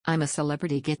I'm a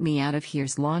Celebrity Get Me Out of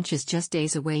Here's launch is just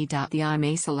days away. The I'm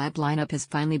a Celeb lineup has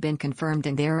finally been confirmed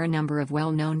and there are a number of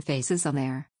well-known faces on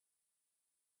there.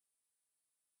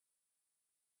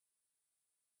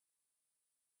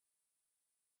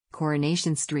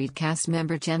 Coronation Street cast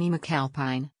member Jenny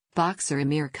McAlpine, boxer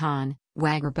Amir Khan,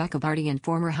 Wagger Buckabarty and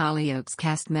former Hollyoaks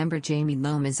cast member Jamie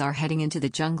Lomas are heading into the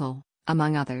jungle,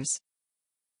 among others.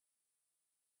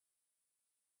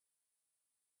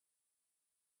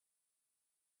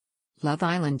 Love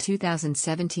Island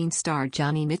 2017 star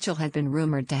Johnny Mitchell had been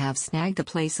rumored to have snagged a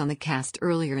place on the cast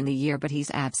earlier in the year, but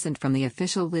he's absent from the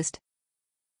official list.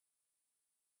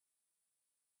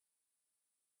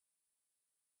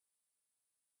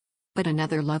 But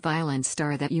another Love Island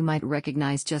star that you might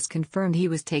recognize just confirmed he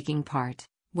was taking part,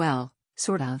 well,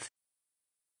 sort of.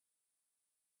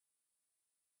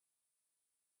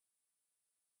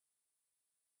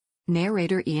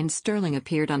 Narrator Ian Sterling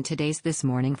appeared on Today's This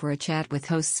Morning for a chat with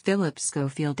hosts Philip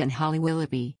Schofield and Holly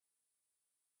Willoughby.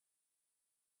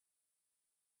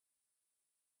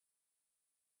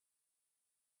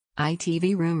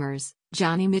 ITV rumors: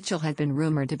 Johnny Mitchell had been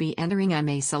rumored to be entering I'm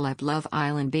a Celeb Love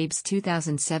Island Babes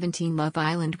 2017. Love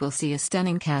Island will see a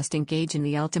stunning cast engage in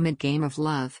the ultimate game of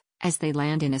love, as they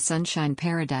land in a sunshine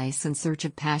paradise in search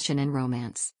of passion and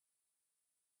romance.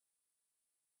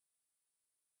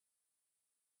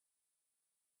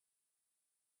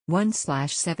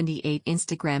 /78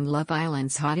 Instagram Love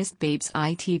Island's hottest babes.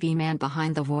 ITV man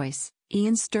behind the voice,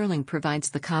 Ian Sterling provides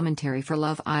the commentary for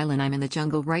Love Island. I'm in the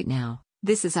jungle right now,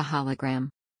 this is a hologram.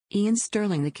 Ian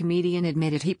Sterling, the comedian,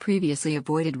 admitted he previously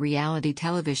avoided reality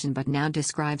television but now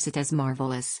describes it as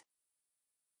marvelous.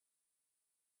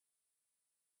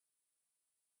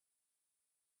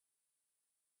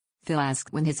 Phil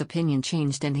asked when his opinion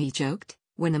changed and he joked,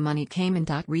 "When the money came in.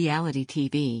 Reality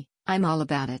TV, I'm all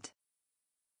about it.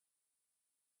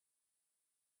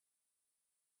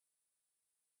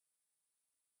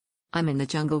 I'm in the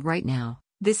jungle right now,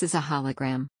 this is a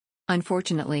hologram.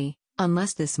 Unfortunately,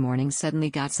 unless this morning suddenly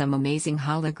got some amazing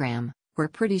hologram, we're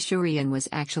pretty sure Ian was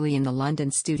actually in the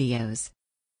London studios."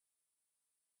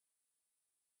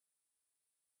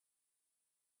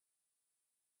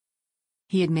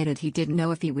 He admitted he didn't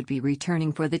know if he would be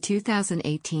returning for the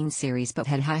 2018 series but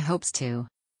had high hopes too.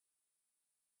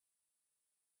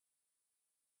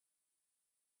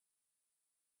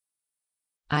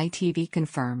 ITV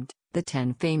confirmed, the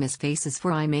 10 famous faces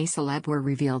for I'm a Celeb were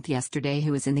revealed yesterday,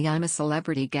 who is in the I'm a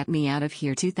Celebrity Get Me Out of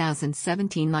Here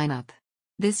 2017 lineup.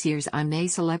 This year's I'm a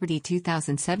Celebrity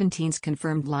 2017's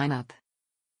confirmed lineup.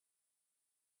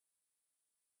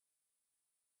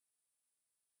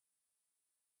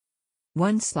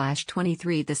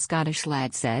 /23 The Scottish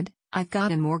lad said, "I've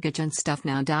got a mortgage and stuff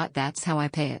now. That's how I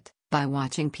pay it, by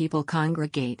watching people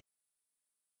congregate."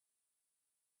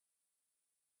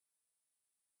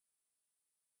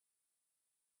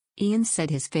 Ian said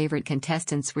his favorite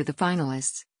contestants were the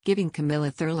finalists, giving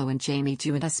Camilla Thurlow and Jamie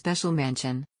Jewett a special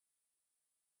mention.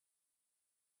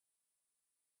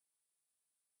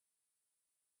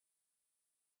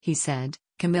 He said,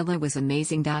 "Camilla was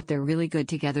amazing. They're really good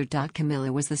together.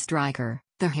 Camilla was the striker,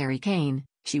 the Harry Kane,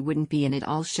 she wouldn't be in it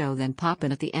all show then pop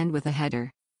in at the end with a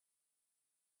header."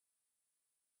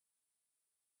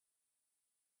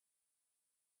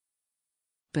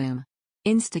 Boom.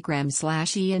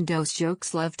 Instagram/Ian Dose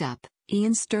jokes loved up.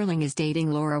 Ian Sterling is dating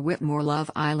Laura Whitmore.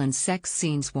 Love Island sex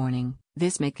scenes warning: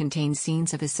 this may contain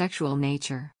scenes of a sexual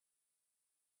nature.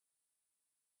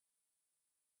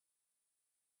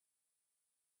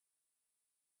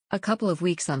 A couple of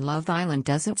weeks on Love Island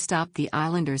doesn't stop the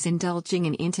Islanders indulging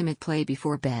in intimate play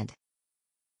before bed.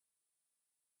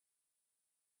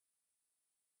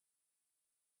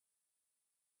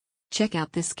 Check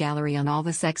out this gallery on all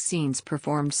the sex scenes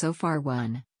performed so far.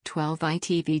 1:12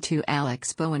 ITV2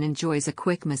 Alex Bowen enjoys a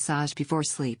quick massage before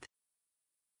sleep.